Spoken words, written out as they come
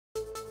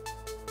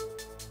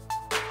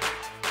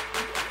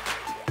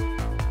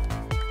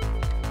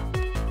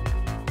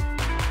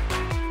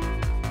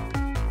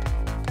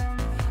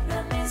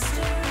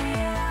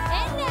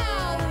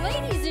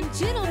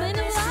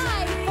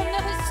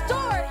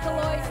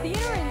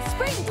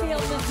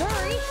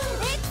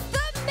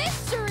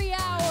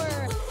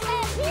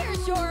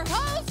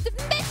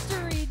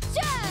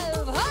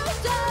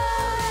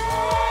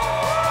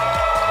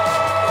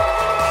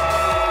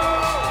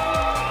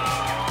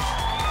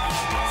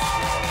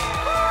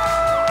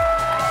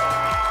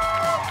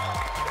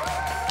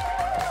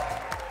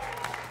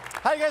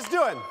guys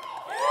doing?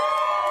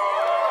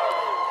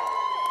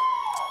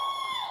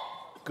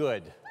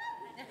 Good.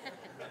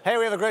 Hey,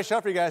 we have a great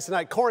show for you guys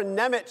tonight. Corin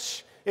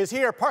Nemec is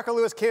here. Parker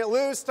Lewis Can't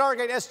Lose.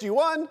 Stargate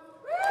SG-1.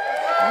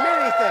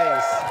 Many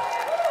things.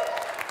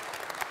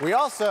 We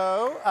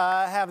also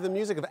have the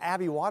music of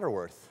Abbey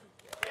Waterworth.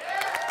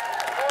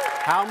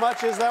 How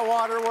much is that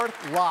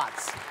Waterworth?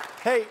 Lots.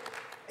 Hey,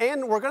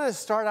 and we're going to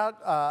start out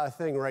a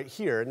thing right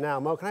here. Now,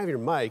 Mo, can I have your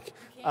mic?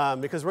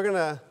 Because we're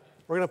gonna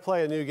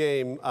play a new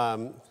game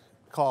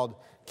called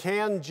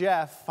Can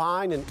Jeff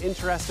Find an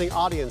Interesting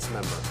Audience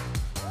Member?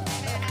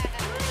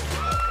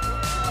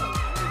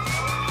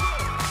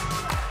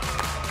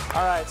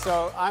 All right,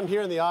 so I'm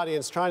here in the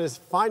audience trying to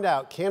find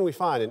out, can we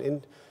find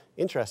an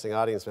interesting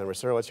audience member?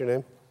 Sir, what's your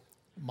name?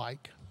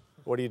 Mike.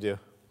 What do you do?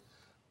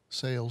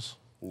 Sales.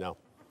 No.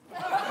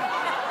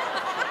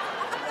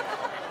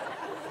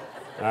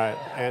 All right,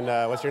 and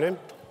what's your name?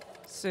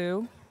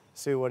 Sue.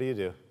 Sue, what do you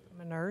do?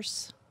 I'm a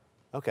nurse.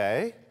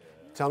 Okay.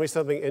 Tell me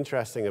something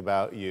interesting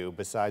about you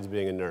besides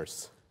being a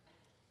nurse.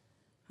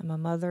 I'm a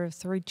mother of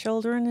 3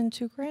 children and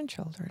 2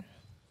 grandchildren.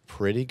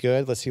 Pretty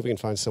good. Let's see if we can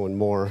find someone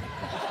more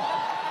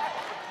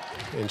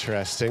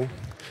interesting.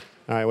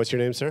 All right, what's your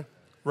name, sir?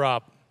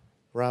 Rob.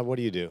 Rob, what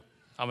do you do?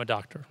 I'm a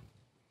doctor.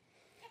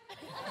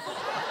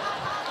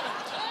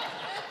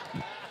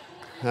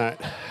 All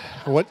right.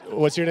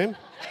 What's your name?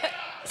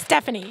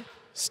 Stephanie.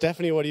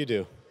 Stephanie, what do you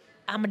do?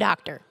 I'm a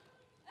doctor.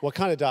 What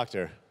kind of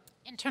doctor?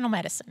 Internal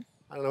medicine.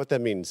 I don't know what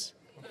that means.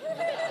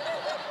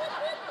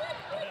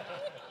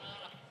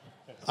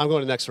 I'm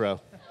going to the next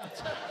row.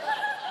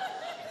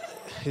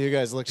 You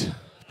guys looked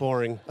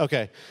boring.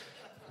 Okay.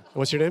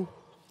 What's your name?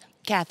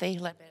 Kathy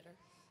Ledbetter.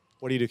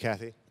 What do you do,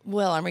 Kathy?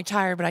 Well, I'm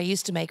retired, but I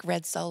used to make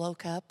red Solo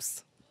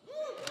cups.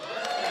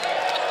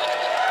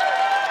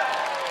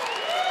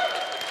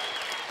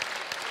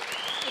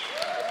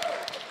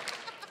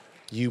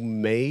 You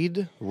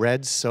made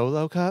red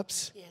Solo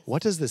cups? Yes.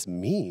 What does this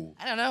mean?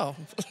 I don't know.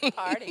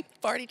 Party.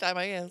 Party time,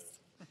 I guess.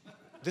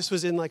 This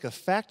was in like a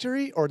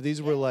factory, or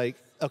these were like,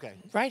 okay.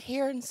 Right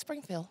here in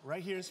Springfield.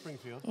 Right here in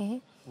Springfield. Mm-hmm.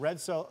 Red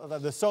Solo,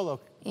 the Solo,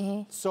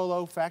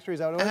 Solo factory, is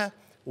that what it was?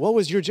 What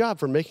was your job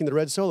for making the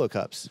red Solo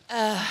cups?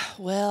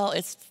 Well,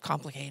 it's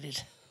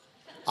complicated.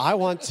 I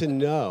want to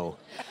know.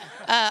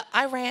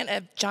 I ran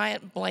a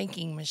giant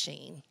blanking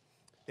machine.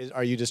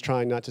 Are you just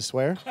trying not to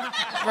swear?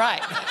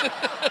 Right.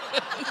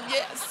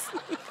 Yes.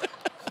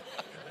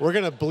 We're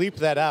going to bleep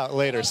that out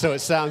later, so it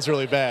sounds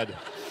really bad.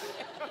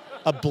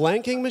 A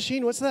blanking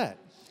machine? What's that?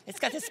 It's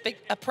got this big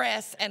a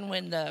press, and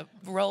when the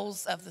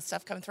rolls of the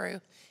stuff come through,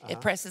 it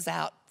presses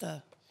out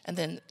and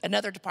then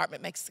another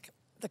department makes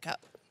the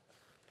cup.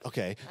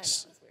 Okay.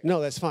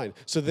 No, that's fine.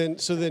 So then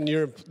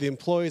the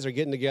employees are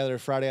getting together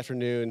Friday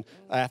afternoon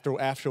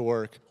after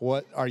work.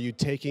 What, are you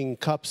taking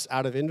cups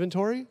out of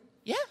inventory?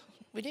 Yeah,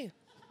 we do.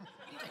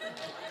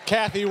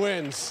 Kathy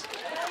wins.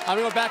 I'm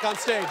going to go back on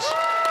stage.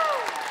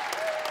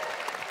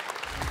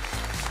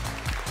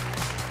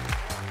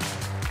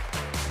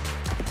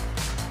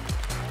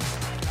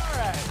 All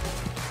right.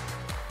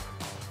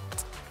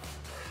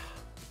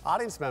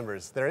 Audience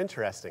members, they're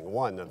interesting,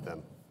 one of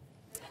them.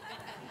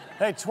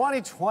 Hey,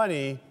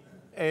 2020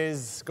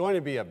 is going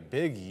to be a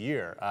big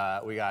year.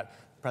 We got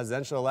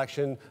presidential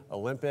election,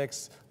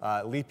 Olympics,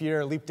 leap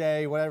year, leap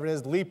day, whatever it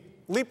is, leap,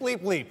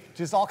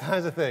 just all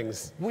kinds of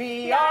things.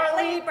 We are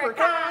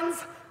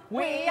leprechauns.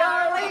 We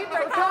are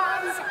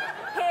leprechauns.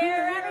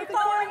 Here every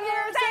 4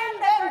 years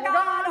and then we're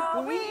gone.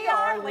 Oh, we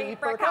are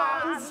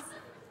leprechauns.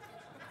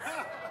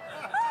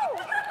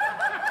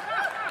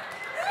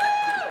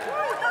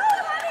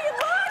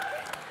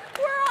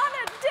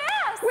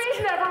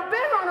 We've never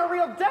been on a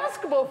real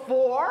desk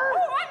before.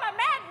 Oh, I'm a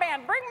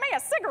madman. Bring me a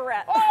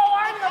cigarette. Oh,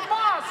 I'm the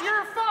boss.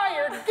 You're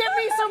fired. Give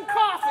me some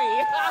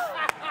coffee.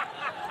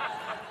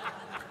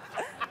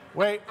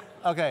 Wait,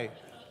 okay.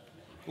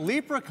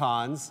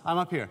 Leprechauns, I'm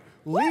up here.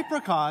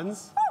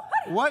 Leprechauns, Oh,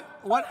 honey.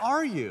 what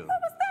are you?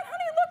 What was that,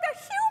 honey? Look, a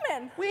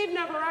human. We've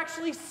never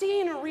actually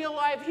seen a real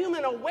live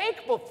human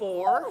awake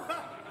before.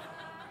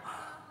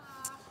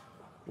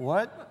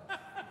 What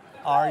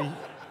are you?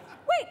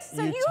 Wait,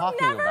 so you've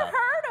talking never about?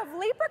 heard of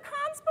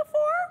leprechauns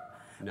before?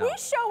 No. We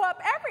show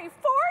up every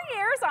 4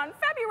 years on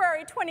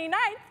February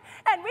 29th,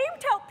 and we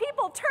help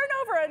people turn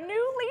over a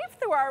new leaf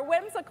through our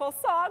whimsical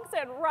songs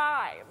and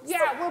rhymes.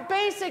 Yeah, we're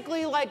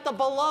basically like the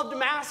beloved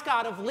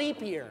mascot of leap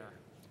year.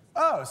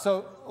 Oh,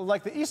 so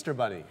like the Easter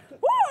Bunny.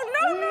 Oh,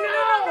 no.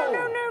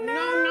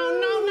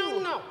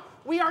 No.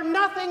 We are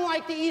nothing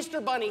like the Easter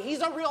Bunny.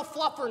 He's a real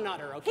fluffer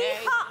nutter, okay?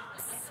 He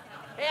hops.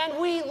 And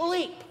we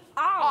leap,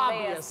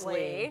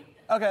 Obviously.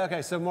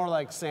 Okay, so more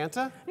like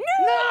Santa?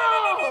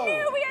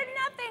 No, we are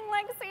nothing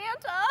like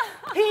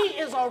Santa. He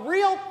is a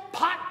real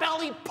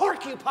pot-bellied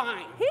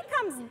porcupine. He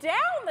comes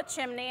down the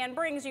chimney and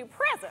brings you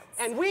presents.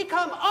 And we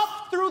come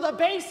up through the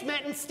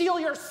basement and steal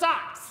your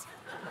socks.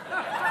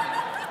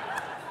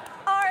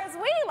 Or as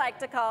we like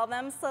to call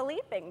them,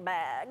 sleeping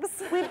bags.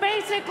 We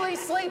basically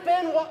sleep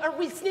in, or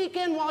we sneak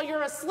in while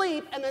you're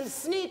asleep and then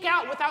sneak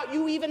out without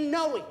you even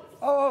knowing.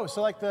 Oh,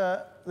 so like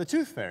the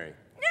Tooth Fairy.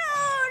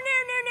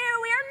 No,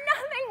 we are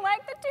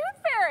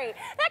scary.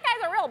 That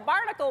guy's a real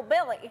barnacle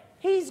Billy.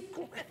 He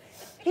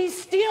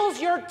steals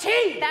your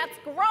teeth. That's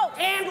gross.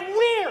 And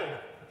weird.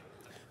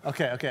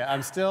 Okay,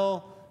 I'm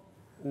still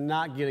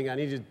not getting it. I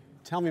need you to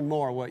tell me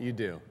more what you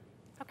do.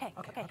 Okay,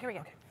 here we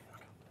go.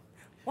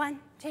 1,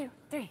 2,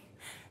 3.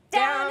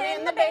 Down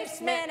in the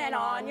basement and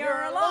on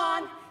your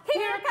lawn,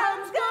 here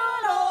comes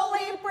good old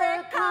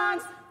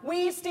leprechauns.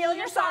 We steal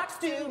your socks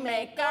to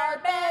make our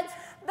beds,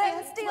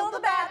 then steal the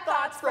bad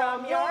thoughts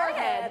from your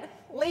head.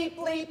 Leap,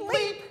 leap,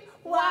 leap,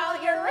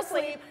 while you're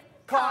asleep.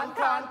 Con,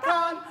 con,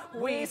 con,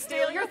 we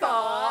steal your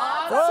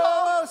thoughts.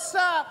 Whoa,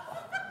 stop!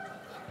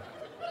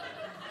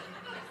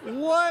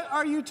 What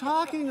are you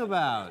talking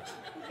about?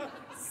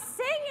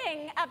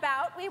 Singing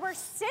about, we were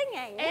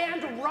singing.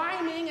 And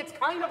rhyming, it's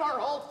kind of our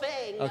whole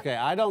thing. Okay,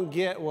 I don't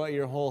get what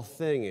your whole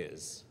thing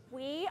is.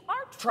 We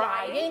are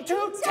Trying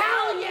to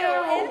tell you.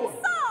 in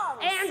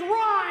songs. And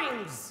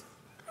rhymes.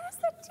 What is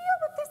the deal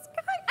with this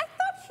guy? I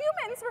thought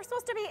humans were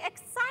supposed to be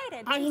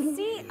excited to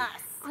see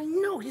us. I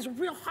know, he's a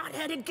real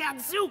hot-headed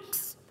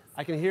gadzooks.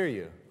 I can hear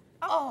you.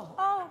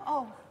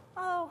 Oh,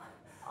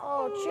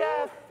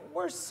 Jeff,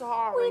 we're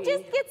sorry. we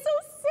just get so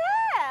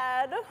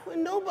sad.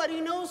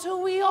 Nobody knows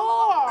who we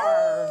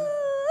are.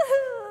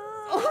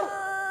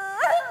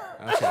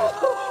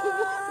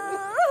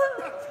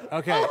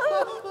 Okay.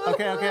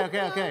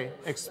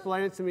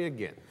 Explain it to me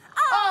again.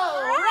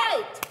 All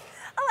right.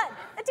 1,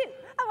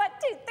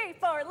 2, 3,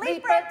 4.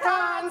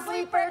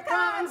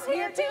 Leprechauns,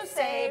 here to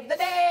save the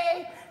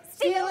day.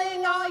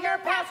 Stealing all your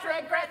past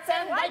regrets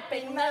and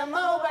wiping them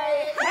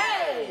away.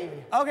 Hey!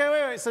 Okay,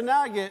 wait. So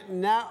now I get,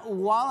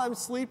 while I'm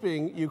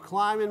sleeping, you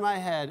climb in my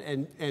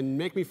head and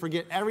make me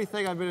forget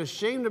everything I've been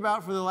ashamed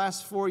about for the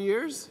last 4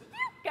 years?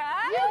 You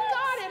got it.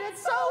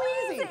 It's so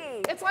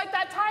easy. It's like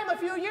that time a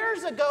few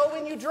years ago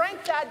when you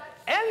drank that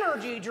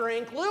energy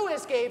drink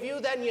Lewis gave you,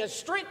 then you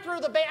streaked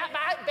through the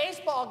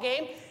baseball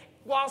game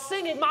while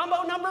singing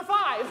Mambo number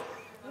 5.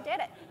 You did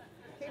it.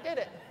 He did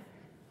it.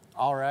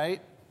 All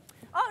right.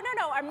 Oh,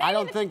 no. I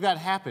don't think that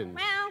happened.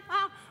 Well,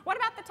 what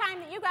about the time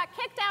that you got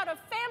kicked out of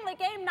Family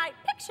Game Night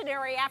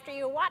Pictionary after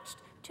you watched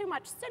too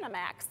much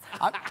Cinemax?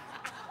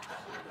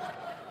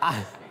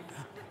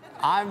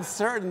 I'm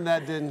certain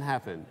that didn't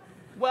happen.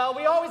 Well,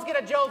 we always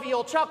get a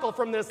jovial chuckle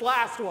from this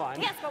last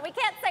one. Yes, but we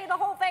can't say the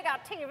whole thing on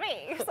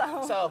TV,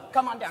 so. So,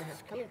 come on down here.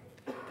 Come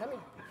here.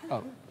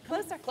 Oh.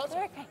 Closer.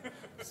 Okay.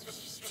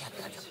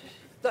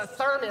 The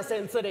thermos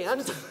incident.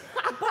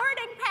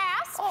 Boarding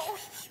pass.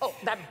 Oh,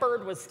 that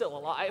bird was still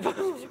alive.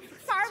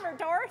 Farmer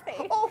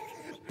Dorothy. Oh,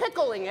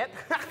 pickling it.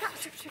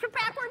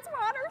 Backwards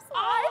water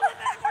slide.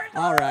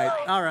 All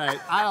right.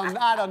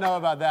 I don't know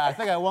about that. I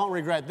think I won't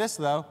regret this,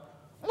 though.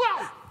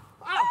 Whoa!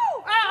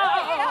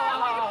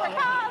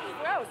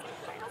 Gross.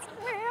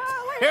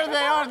 Here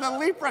they are, the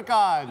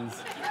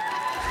leprechauns.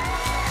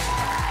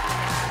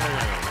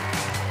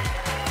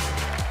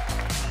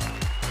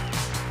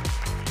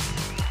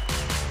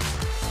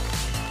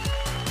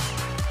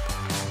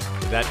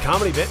 That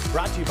comedy bit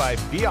brought to you by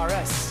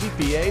BRS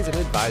CPAs and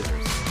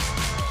Advisors.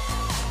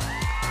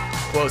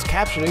 Closed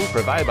captioning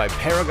provided by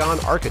Paragon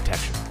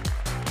Architecture.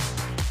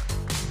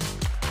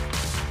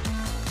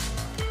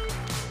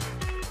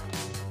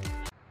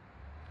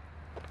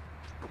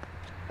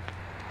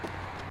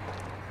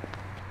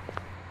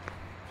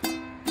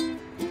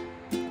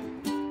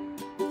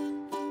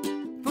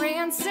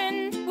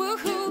 Branson,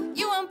 woohoo,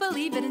 you won't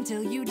believe it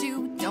until you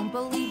do. Don't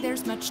believe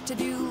there's much to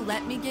do.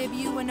 Let me give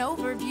you an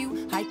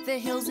overview. Hike the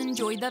hills,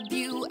 enjoy the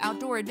view.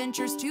 Outdoor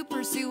adventures to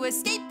pursue.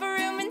 Escape a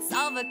room and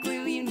solve a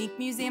clue. Unique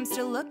museums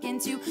to look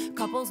into.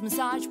 Couples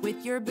massage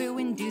with your boo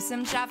and do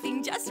some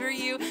shopping just for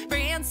you.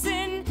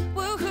 Branson,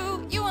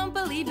 woohoo, you won't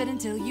believe it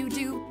until you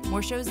do.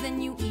 More shows than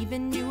you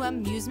even knew.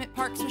 Amusement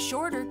parks with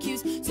shorter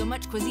queues. So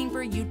much cuisine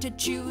for you to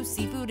choose.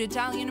 Seafood,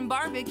 Italian, and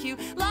barbecue.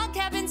 Log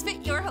cabins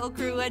fit your whole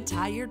crew. A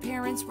tired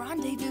parent's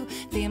rendezvous.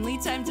 Family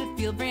time to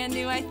feel brand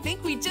new. I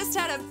think we just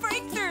had a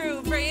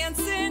breakthrough.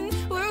 Branson,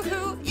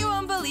 woohoo, you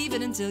won't believe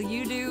it until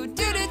you do.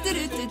 Do.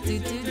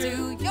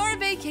 Your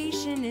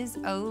vacation is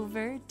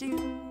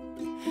overdue.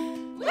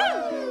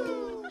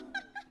 Woo!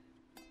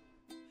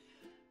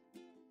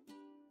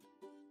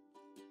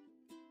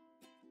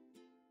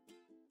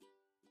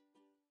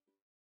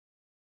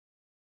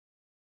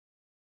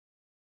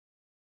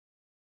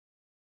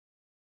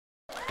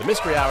 The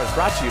Mystery Hour is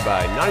brought to you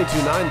by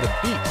 92.9 The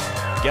Beat.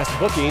 Guest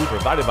booking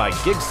provided by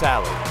Gig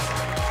Salad.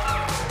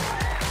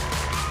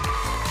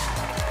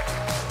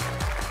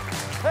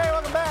 Hey,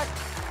 welcome back.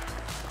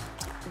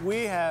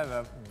 We have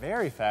a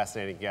very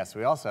fascinating guest.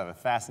 We also have a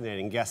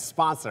fascinating guest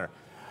sponsor.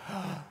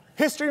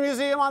 History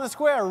Museum on the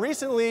Square,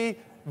 recently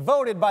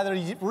voted by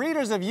the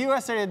readers of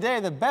USA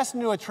Today the best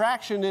new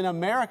attraction in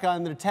America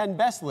on their 10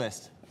 best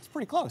list. It's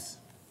pretty close.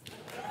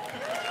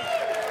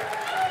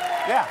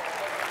 Yeah.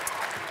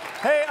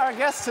 Hey, our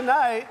guest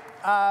tonight,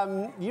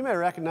 you may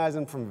recognize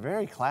him from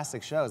very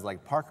classic shows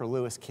like Parker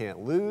Lewis Can't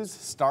Lose,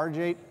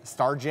 Stargate,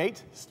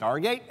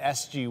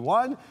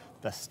 SG-1,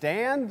 The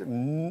Stand,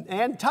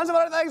 and tons of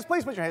other things.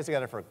 Please put your hands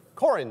together for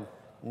Corin,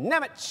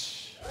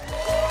 Nemec.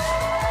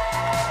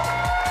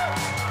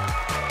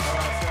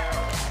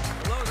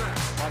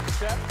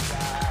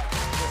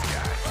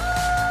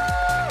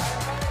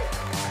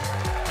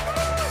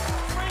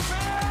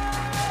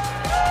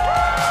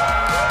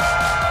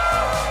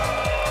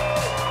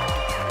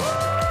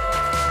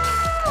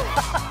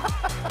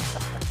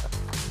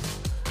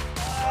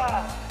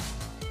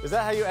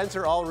 how you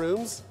enter all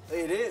rooms?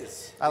 It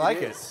is. I like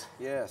it. it.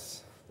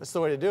 Yes. That's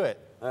the way to do it.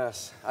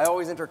 Yes. I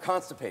always enter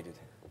constipated.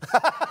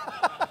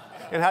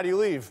 And how do you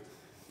leave?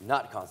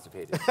 Not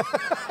constipated.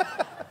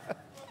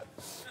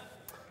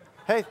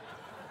 Hey.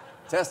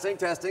 Testing,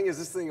 testing. Is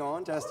this thing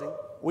on? Testing.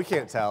 We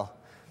can't tell.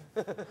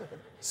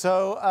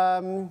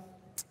 So,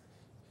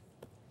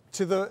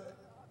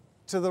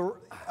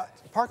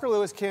 Parker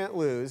Lewis Can't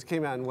Lose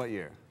came out in what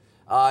year?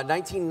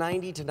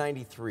 1990 to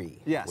 93.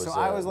 Yeah, so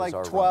I was like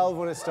 12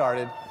 when it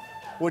started,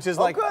 which is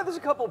like... Oh, good. There's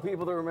a couple of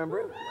people that remember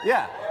it.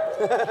 Yeah.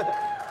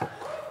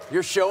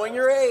 You're showing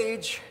your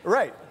age.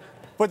 Right.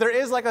 But there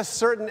is like a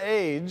certain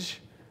age,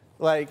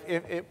 like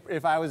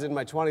if I was in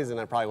my 20s then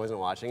I probably wasn't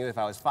watching, and if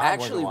I was 5 I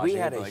wasn't watching.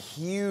 Actually, we had a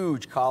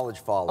huge college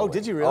following. Oh,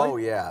 did you really? Oh,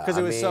 yeah. Because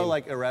it was so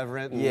like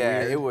irreverent and yeah,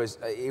 weird.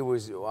 it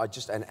was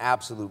just an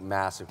absolute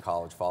massive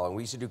college following.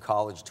 We used to do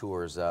college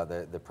tours,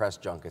 the press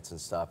junkets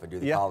and stuff, and do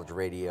the college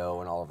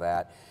radio and all of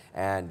that.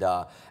 And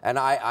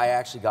I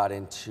actually got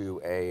into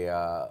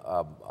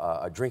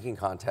a drinking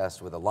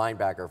contest with a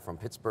linebacker from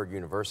Pittsburgh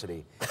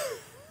University.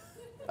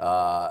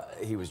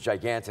 He was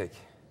gigantic.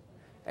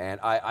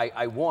 And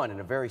I won in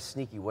a very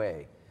sneaky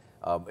way.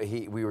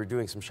 We were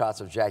doing some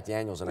shots of Jack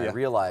Daniels, and I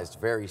realized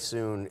very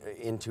soon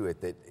into it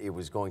that it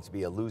was going to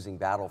be a losing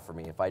battle for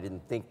me if I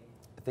didn't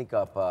think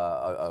up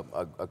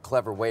a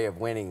clever way of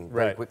winning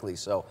very quickly.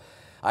 So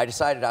I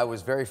decided I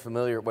was very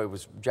familiar. Well, it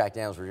was Jack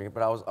Daniels we were drinking,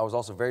 but I was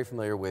also very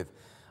familiar with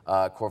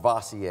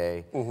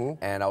Courvoisier,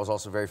 and I was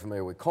also very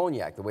familiar with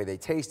cognac, the way they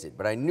tasted.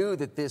 But I knew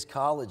that this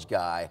college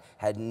guy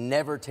had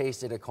never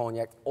tasted a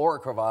cognac or a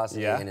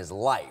Courvoisier in his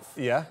life.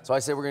 Yeah. So I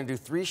said, we're going to do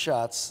 3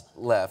 shots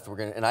left,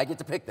 and I get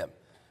to pick them.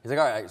 He's like,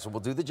 all right, so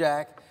we'll do the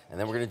Jack, and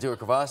then we're going to do a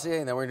Courvoisier,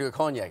 and then we're going to do a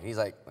cognac. And he's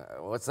like,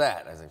 what's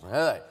that? I was like, all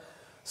right.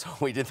 So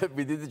we did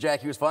the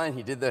Jack. He was fine.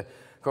 He did the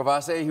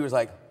Courvoisier. He was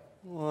like,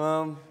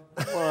 and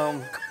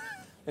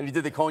he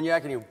did the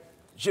cognac, and he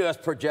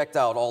just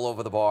projectiled all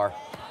over the bar.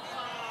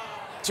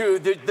 To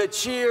the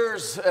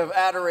cheers of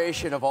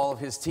adoration of all of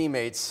his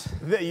teammates.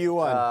 That you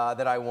won.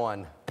 That I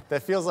won.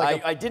 That feels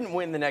like I didn't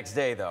win the next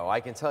day, though.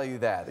 I can tell you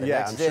that. The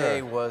next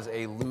day was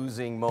a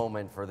losing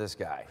moment for this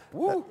guy.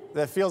 Woo!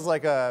 That feels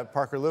like a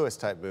Parker Lewis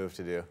type move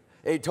to do.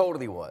 It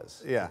totally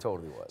was. Yeah. It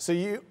totally was. So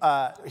you,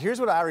 here's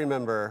what I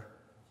remember.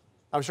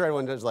 I'm sure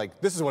everyone does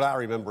like, this is what I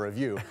remember of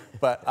you.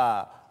 But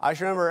I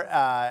just remember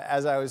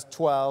as I was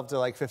 12 to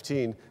like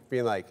 15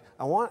 being like,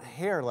 I want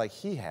hair like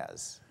he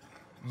has.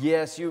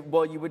 Yes, you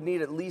would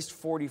need at least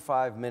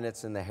 45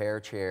 minutes in the hair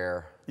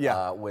chair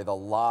with a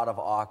lot of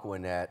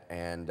Aquanet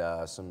and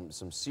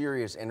some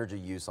serious energy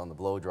use on the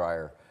blow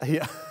dryer.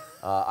 Yeah.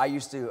 I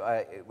used to,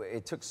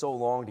 it took so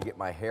long to get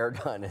my hair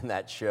done in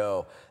that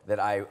show that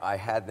I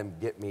had them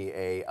get me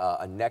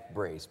a neck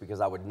brace because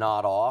I would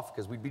nod off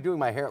because we'd be doing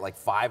my hair at like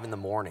 5 in the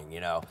morning, you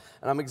know,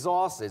 and I'm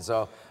exhausted.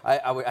 So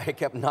I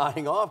kept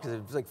nodding off because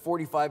it was like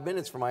 45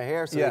 minutes for my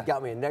hair, so they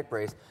got me a neck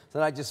brace. So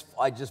then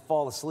I just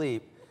fall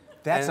asleep.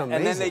 That's amazing.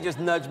 And then they just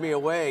nudge me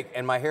awake,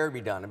 and my hair would be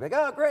done. I'd be like,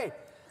 oh, great.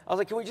 I was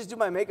like, can we just do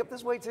my makeup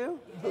this way, too?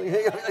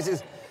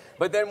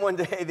 But then one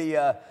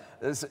day,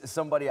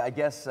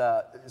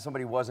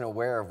 somebody wasn't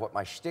aware of what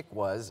my shtick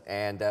was,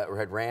 and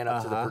had ran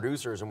up to the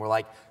producers and were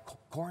like,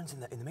 Corin's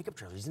in the makeup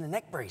trailer. He's in a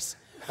neck brace.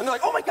 And they're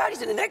like, oh, my God,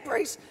 he's in a neck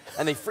brace.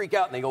 And they freak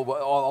out, and they go,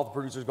 all the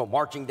producers go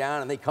marching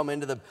down, and they come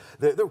into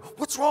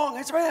what's wrong?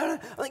 It's right.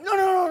 I'm like,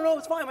 no,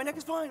 it's fine. My neck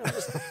is fine.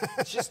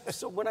 It's just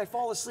so when I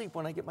fall asleep,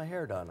 when I get my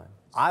hair done.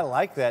 I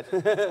like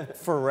that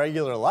for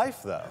regular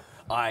life, though.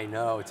 I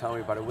know. Tell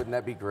me about it. Wouldn't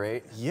that be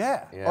great?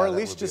 Yeah. Or at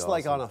least just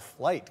like on a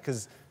flight,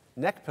 because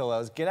neck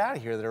pillows, get out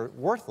of here. They're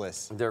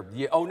worthless.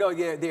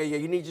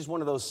 You need just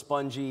one of those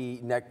spongy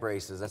neck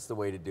braces. That's the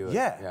way to do it.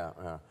 Yeah.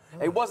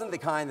 It wasn't the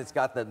kind that's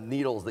got the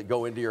needles that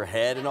go into your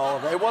head and all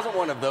of that. It wasn't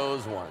one of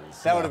those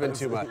ones. That would have been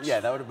too much. Yeah,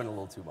 that would have been a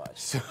little too much.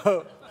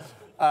 So,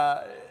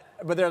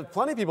 but there are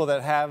plenty of people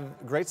that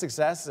have great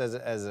success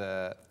as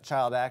a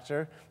child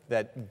actor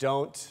that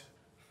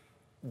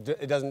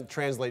it doesn't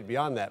translate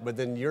beyond that. But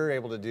then you're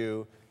able to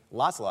do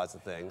lots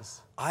of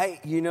things.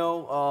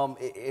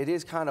 It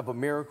is kind of a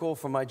miracle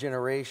for my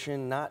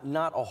generation.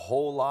 Not a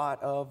whole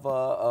lot of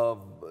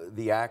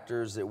the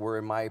actors that were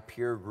in my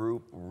peer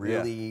group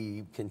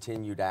really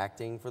continued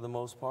acting for the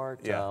most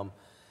part. Yeah.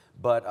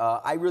 But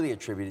I really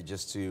attribute it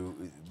just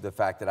to the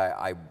fact that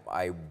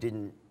I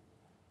didn't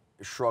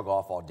shrug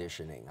off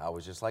auditioning. I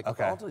was just like,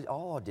 okay,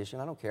 I'll audition.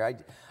 I don't care.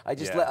 I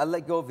just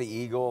let go of the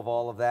ego of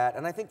all of that,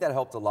 and I think that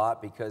helped a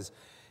lot because.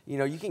 You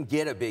know, you can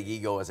get a big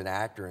ego as an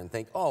actor and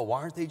think, oh,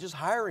 why aren't they just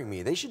hiring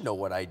me? They should know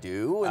what I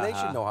do, and they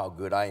should know how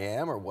good I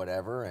am or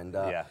whatever.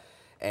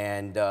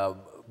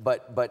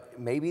 But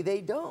maybe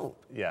they don't.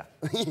 Yeah.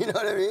 You know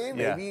what I mean?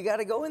 Maybe you got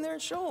to go in there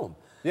and show them.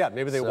 Yeah,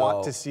 maybe they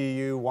want to see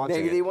you wanting it.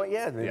 Maybe they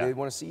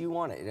want to see you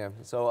want it. Yeah.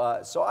 So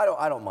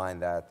I don't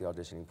mind that, the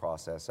auditioning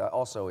process.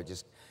 Also, it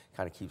just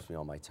kind of keeps me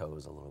on my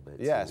toes a little bit.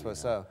 Yeah, I suppose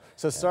so.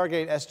 So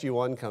Stargate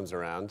SG-1 comes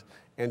around,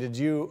 and did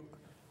you?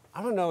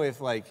 I don't know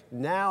if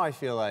now I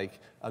feel like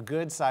a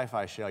good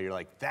sci-fi show, you're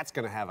like, that's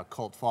going to have a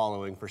cult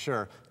following for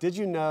sure. Did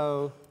you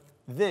know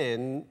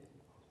then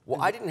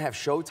Well, I didn't have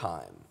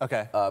Showtime.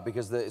 Okay.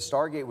 Because the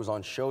Stargate was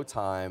on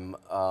Showtime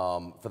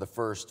for the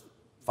first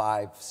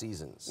 5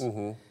 seasons.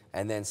 Mm-hmm.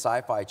 And then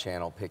Sci-Fi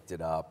Channel picked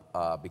it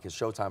up because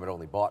Showtime had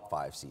only bought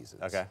 5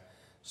 seasons. Okay.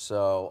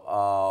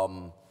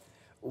 So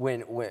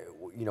when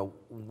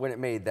it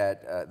made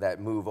that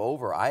move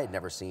over, I had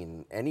never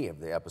seen any of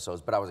the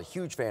episodes, but I was a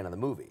huge fan of the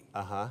movie.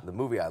 The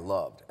movie I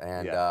loved,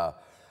 and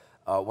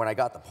when I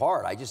got the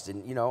part, I just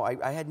didn't,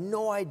 I had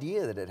no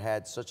idea that it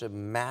had such a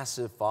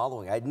massive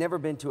following. I'd never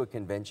been to a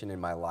convention in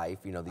my life,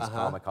 these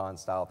Comic-Con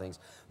style things.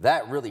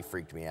 That really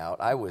freaked me out.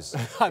 It was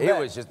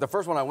just, the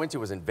first one I went to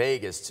was in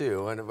Vegas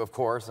too, and of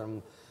course,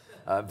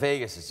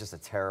 Vegas is just a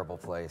terrible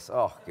place.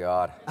 Oh,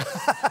 God.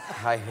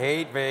 I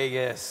hate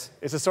Vegas.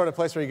 It's the sort of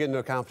place where you get into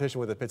a competition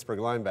with a Pittsburgh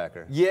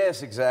linebacker.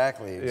 Yes,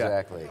 exactly.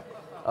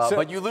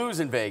 But you lose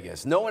in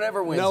Vegas. No one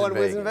ever wins in Vegas. No one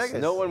wins in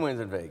Vegas. No one wins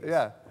in Vegas.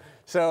 Yeah.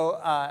 So,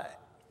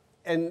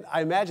 and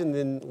I imagine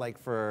then, like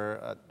for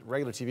a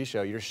regular TV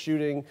show, you're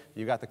shooting,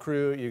 you got the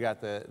crew, you got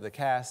the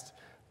cast,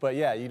 but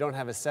yeah, you don't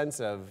have a sense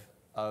of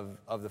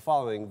the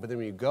following, but then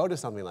when you go to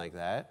something like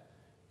that,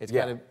 it's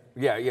kind of...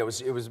 Yeah, it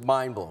was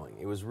mind-blowing.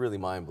 It was really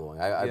mind-blowing.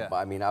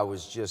 I mean, I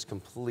was just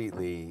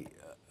completely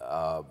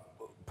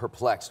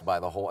perplexed by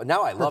the whole...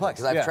 Now I love it,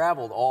 because I've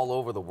traveled all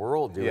over the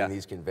world doing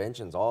these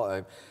conventions.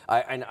 I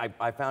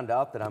found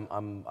out that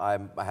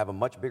I have a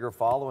much bigger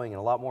following and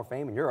a lot more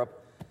fame in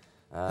Europe.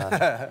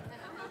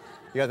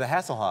 You got the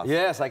Hasselhoff.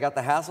 Yes, I got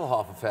the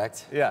Hasselhoff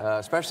effect. Yeah.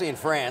 Especially in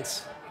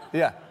France.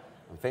 Yeah.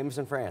 I'm famous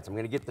in France. I'm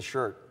going to get the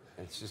shirt.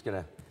 It's just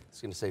going to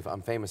say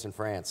I'm famous in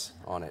France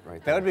on it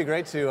right there. That would be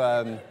great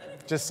to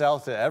just sell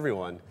to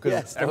everyone.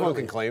 Because everyone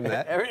can claim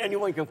that.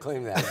 Anyone can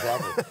claim that,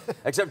 exactly.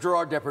 Except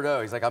Gerard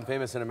Depardieu. He's like, I'm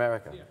famous in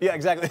America. Yeah,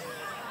 exactly.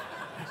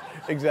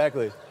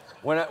 Exactly.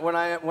 When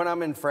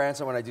I'm in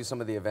France and when I do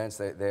some of the events,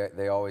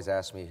 they always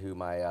ask me who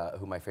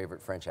my favorite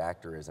French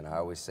actor is, and I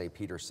always say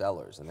Peter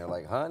Sellers, and they're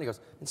like, huh? And he goes,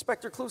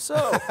 Inspector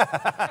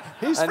Clouseau.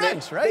 He's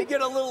French, right? They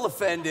get a little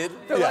offended.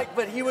 They're like,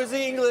 but he was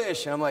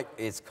English. And I'm like,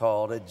 it's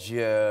called a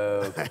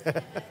joke.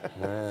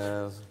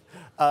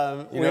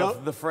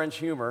 The French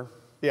humor.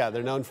 Yeah,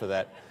 they're known for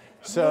that.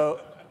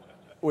 So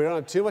we don't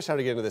have too much time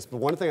to get into this, but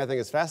one thing I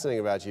think is fascinating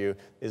about you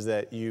is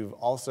that you've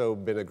also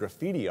been a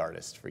graffiti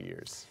artist for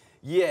years.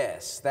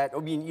 Yes,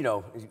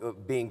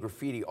 being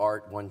graffiti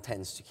art, one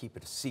tends to keep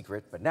it a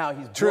secret, but now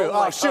he's True. blown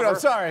my shoot, cover. I'm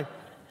sorry.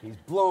 He's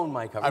blown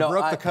my cover. I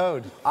broke the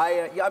code.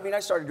 I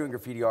started doing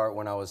graffiti art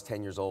when I was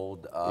 10 years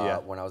old,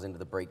 when I was into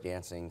the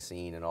breakdancing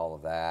scene and all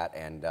of that,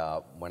 and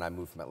when I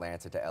moved from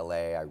Atlanta to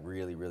LA, I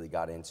really, really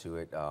got into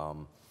it.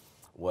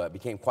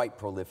 Became quite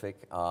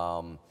prolific.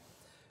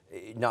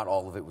 Not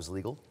all of it was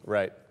legal.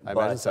 Right, I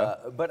imagine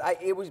so. But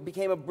it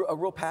became a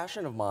real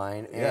passion of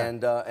mine,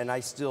 and I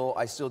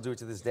still do it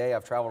to this day.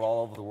 I've traveled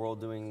all over the world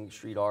doing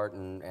street art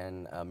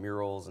and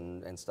murals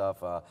and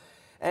stuff.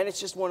 And it's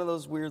just one of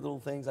those weird little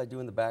things I do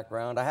in the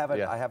background. I have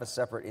a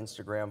separate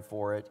Instagram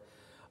for it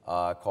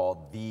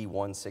called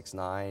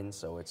The169.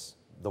 So it's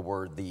the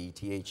word the,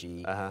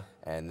 T-H-E,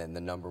 and then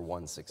the number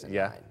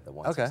 169, the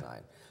 169.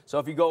 Okay. So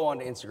if you go on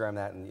to Instagram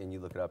and you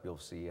look it up, you'll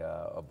see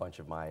a bunch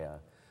of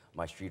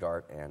my street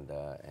art and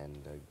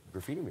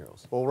graffiti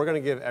murals. Well, we're going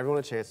to give everyone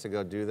a chance to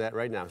go do that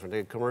right now. So we're going to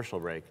take a commercial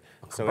break.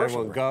 So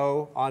everyone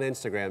go on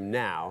Instagram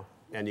now,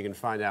 and you can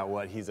find out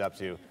what he's up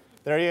to.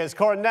 There he is,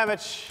 Corin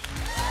Nemec.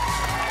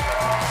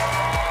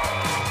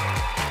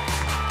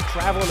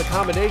 Travel and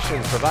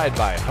accommodations provided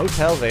by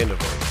Hotel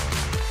Vanderbilt.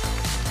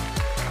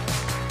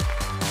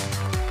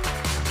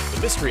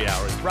 The Mystery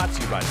Hour is brought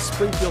to you by the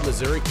Springfield,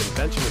 Missouri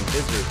Convention and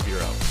Visitors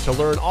Bureau. To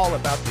learn all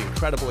about the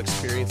incredible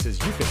experiences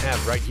you can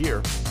have right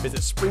here, visit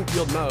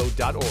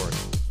springfieldmo.org.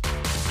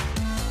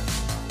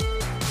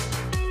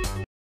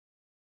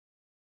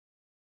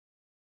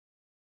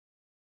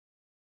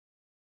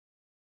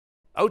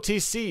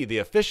 OTC, the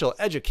official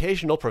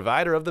educational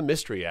provider of the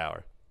Mystery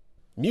Hour.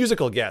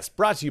 Musical guest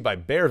brought to you by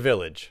Bear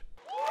Village.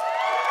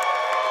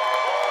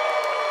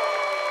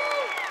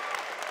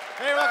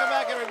 Hey, welcome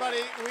back,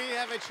 everybody. We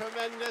have a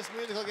tremendous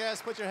musical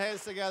guest. Put your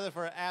hands together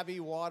for Abbey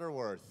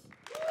Waterworth.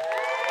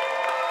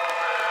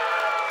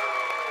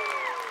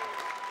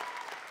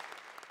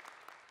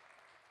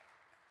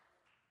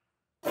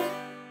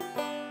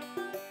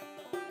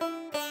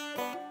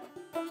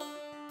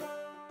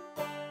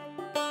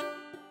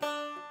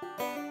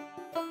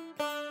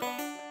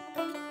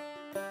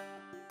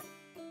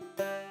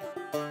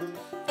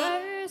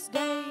 First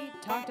date,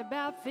 talked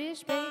about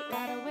fish bait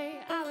right away.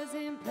 I was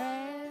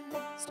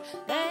impressed.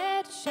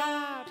 Let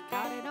shot,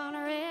 caught it on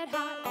a red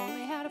hot,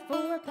 only had a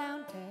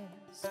 4-pound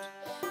test.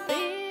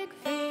 Big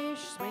fish,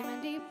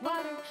 swimming deep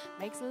water,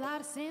 makes a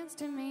lot of sense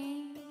to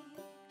me.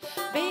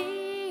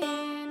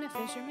 Being a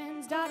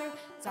fisherman's daughter,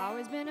 it's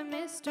always been a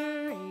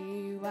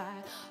mystery.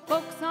 Why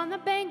folks on the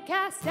bank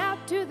cast out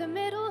to the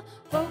middle,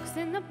 folks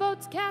in the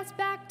boats cast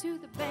back to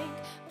the bank.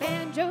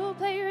 Banjo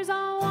players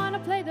all want to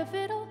play the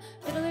fiddle,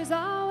 fiddlers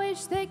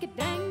always take a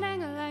dang,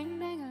 dang, a lang,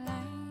 dang, a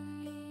lang.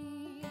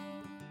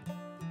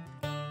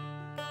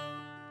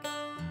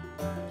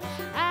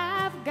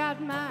 I've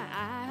got my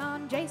eye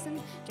on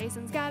Jason.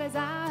 Jason's got his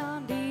eye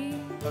on Dee.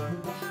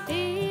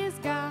 Dee's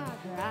got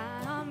her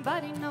eye on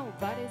Buddy.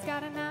 Nobody's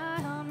got an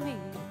eye on me.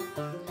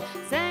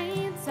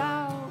 Saints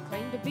all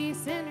claim to be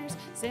sinners.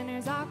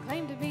 Sinners all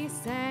claim to be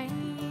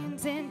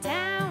saints. In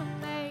town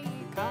they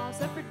call us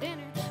up for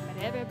dinner,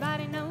 but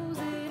everybody knows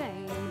it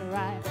ain't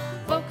right.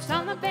 Folks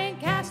on the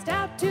bank cast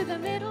out to the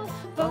middle.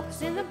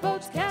 Folks in the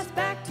boats cast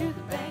back to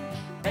the bank.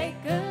 Bake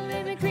a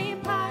lemon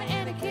cream pie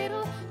and a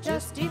kittle.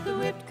 Just eat the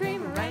whipped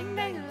cream. Rang,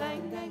 dang a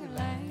lang, dang a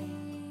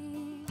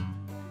lang,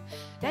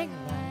 dang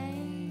a lang.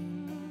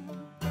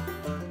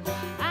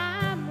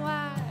 I'm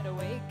wide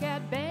awake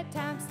at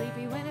bedtime,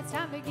 sleepy when it's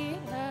time to get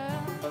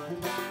up.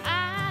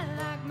 I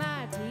like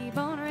my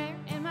T-bone rare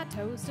and my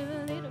toast a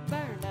little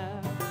burned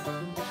up.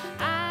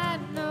 I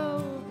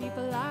know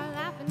people are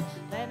laughing,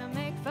 let them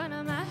make fun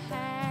of my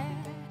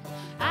hat.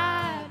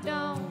 I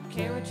don't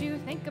care what you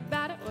think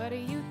about it, what do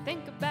you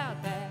think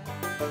about that?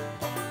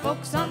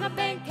 Folks on the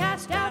bank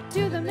cast out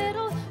to the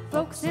middle.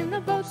 Folks in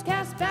the boats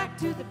cast back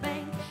to the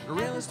bank.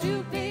 Gorilla's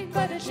too big,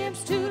 but a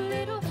chimp's too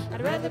little.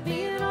 I'd rather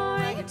be an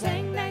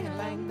orangutan,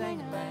 dang-a-lang,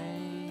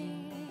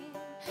 dang-a-lang.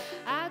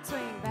 I'd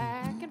swing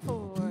back and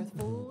forth,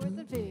 fourth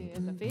and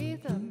fifth. The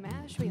fifth of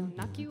mash wheel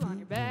knock you on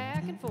your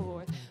back and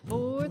forth.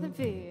 Fourth and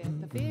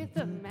fifth, the fifth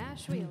of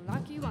mash wheel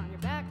knock you on your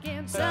back.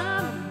 And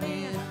some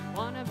men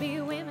wanna be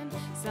women,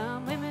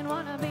 some women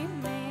wanna be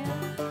men.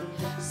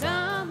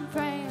 Some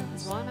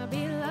friends wanna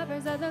be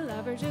lovers, other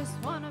lovers just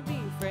wanna be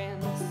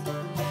friends.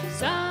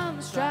 Some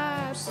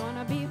stripes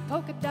wanna be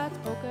polka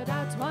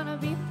dots wanna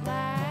be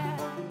flat.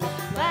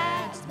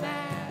 Last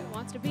man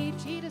wants to be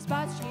cheetah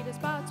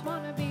spots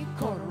wanna be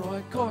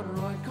corduroy,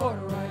 corduroy,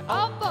 corduroy.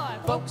 Oh boy,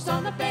 folks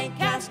on the bank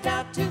cast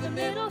out to the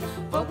middle.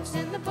 Folks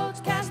in the boats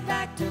cast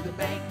back to the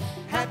bank.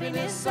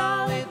 Happiness,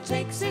 all it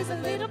takes is a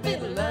little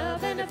bit of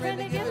love and a friend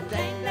to give a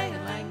dang, dang,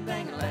 a lang,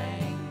 dang, a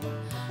lang.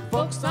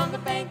 Folks on the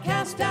bank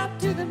cast out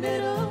to the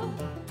middle.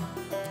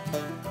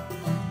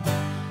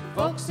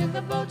 Folks in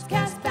the boats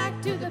cast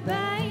back to the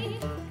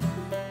bank.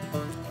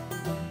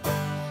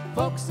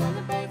 Folks on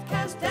the bank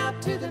cast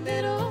out to the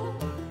middle.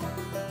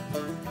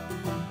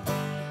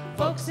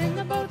 Folks in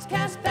the boats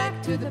cast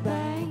back to the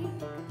bank.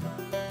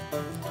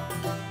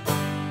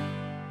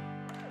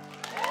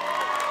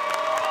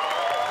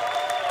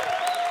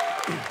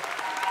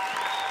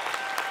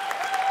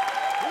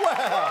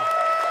 Wow,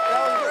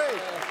 that was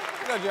great.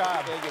 Good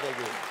job. Thank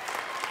you.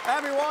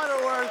 Abbey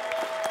Waterworth.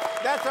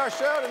 That's our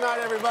show tonight,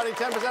 everybody.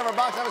 10% of our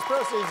box office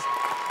proceeds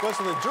goes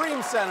to the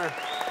Dream Center.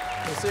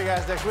 We'll see you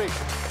guys next week.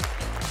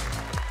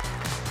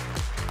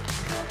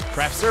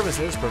 Craft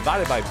services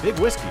provided by Big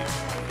Whiskey.